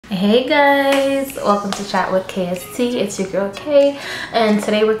Hey guys, welcome to Chat with KST. It's your girl Kay, and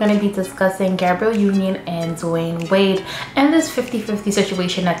today we're going to be discussing Gabrielle Union and Dwyne Wade and this 50-50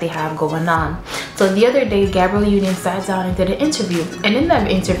 situation that they have going on. So the other day, Gabrielle Union sat down and did an interview, and in that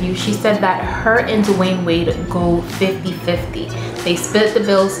interview she said that her and Dwyne Wade go 50-50. They split the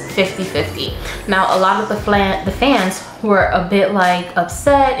bills 50-50. Now a lot of the fans were a bit like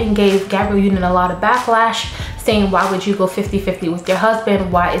upset and gave Gabrielle Union a lot of backlash, saying, why would you go 50-50 with your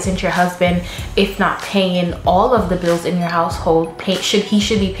husband? Why isn't your husband, if not paying all of the bills in your household, he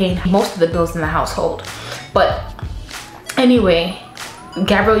should be paying most of the bills in the household? But anyway,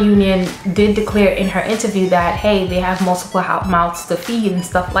 Gabrielle Union did declare in her interview that, hey, they have multiple mouths to feed and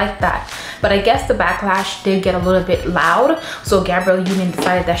stuff like that. But I guess the backlash did get a little bit loud, so Gabrielle Union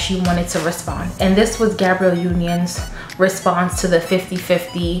decided that she wanted to respond. And this was Gabrielle Union's response to the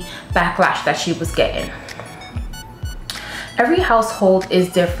 50-50 backlash that she was getting. Every household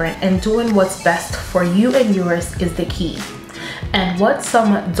is different, and doing what's best for you and yours is the key. And what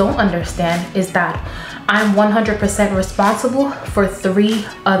some don't understand is that I'm 100% responsible for 3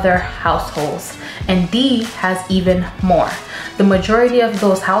 other households, and D has even more. The majority of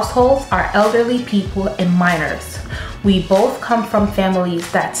those households are elderly people and minors. We both come from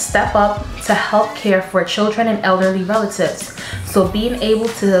families that step up to help care for children and elderly relatives. So being able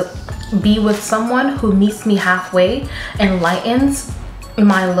to be with someone who meets me halfway and lightens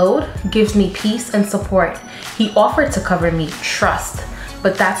my load gives me peace and support. He offered to cover me, trust,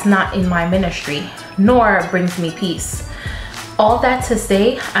 but that's not in my ministry, nor brings me peace. All that to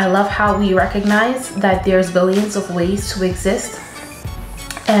say, I love how we recognize that there's billions of ways to exist,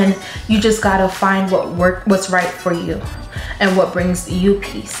 and you just gotta find what's right for you and what brings you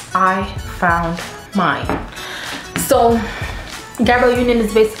peace. I found mine. So Gabrielle Union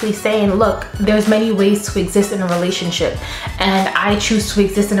is basically saying, look, there's many ways to exist in a relationship, and I choose to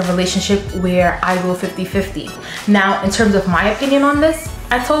exist in a relationship where I go 50-50. Now, in terms of my opinion on this,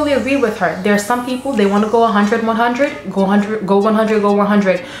 I totally agree with her. There are some people, they want to go 100-100, go 100, go 100, go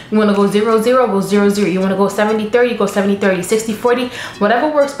 100. You want to go 0-0, go 0-0. You want to go 70-30, go 70-30, 60-40.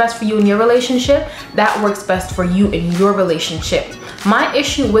 Whatever works best for you in your relationship, that works best for you in your relationship. My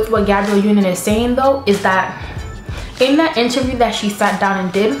issue with what Gabrielle Union is saying, though, is that in that interview that she sat down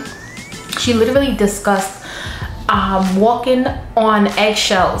and did, she literally discussed walking on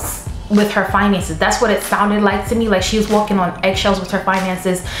eggshells with her finances. That's what it sounded like to me. Like she was walking on eggshells with her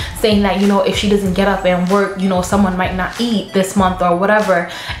finances, saying that, you know, if she doesn't get up and work, you know, someone might not eat this month or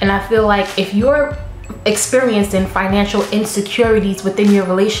whatever. And I feel like if you're experiencing financial insecurities within your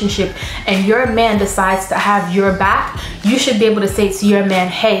relationship and your man decides to have your back, you should be able to say to your man,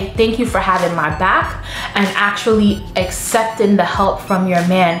 hey, thank you for having my back, and actually accepting the help from your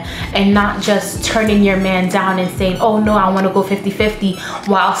man, and not just turning your man down and saying, oh no, I want to go 50-50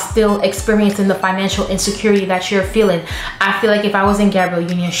 while still experiencing the financial insecurity that you're feeling. I feel like if I was in Gabrielle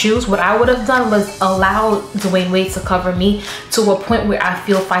Union's shoes, what I would have done was allow Dwyne Wade to cover me to a point where I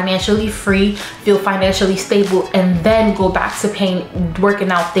feel financially free, feel financially stable, and then go back to working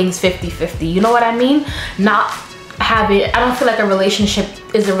out things 50-50. You know what I mean? Not have it. I don't feel like a relationship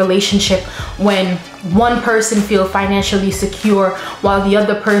is a relationship when one person feels financially secure while the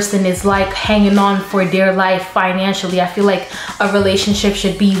other person is like hanging on for their life financially. I feel like a relationship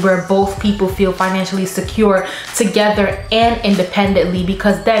should be where both people feel financially secure together and independently,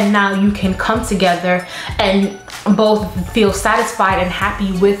 because then now you can come together and both feel satisfied and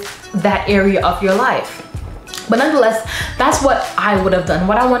happy with that area of your life. But nonetheless, that's what I would have done.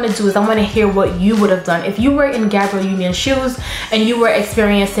 What I want to do is I want to hear what you would have done. If you were in Gabrielle Union's shoes and you were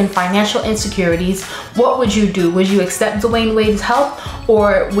experiencing financial insecurities, what would you do? Would you accept Dwyne Wade's help,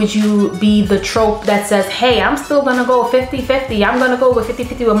 or would you be the trope that says, hey, I'm still going to go 50-50. I'm going to go with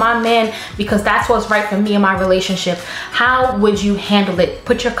 50-50 with my man because that's what's right for me in my relationship. How would you handle it?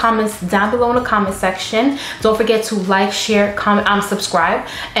 Put your comments down below in the comment section. Don't forget to like, share, comment, subscribe,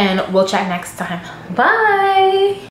 and we'll chat next time. Bye.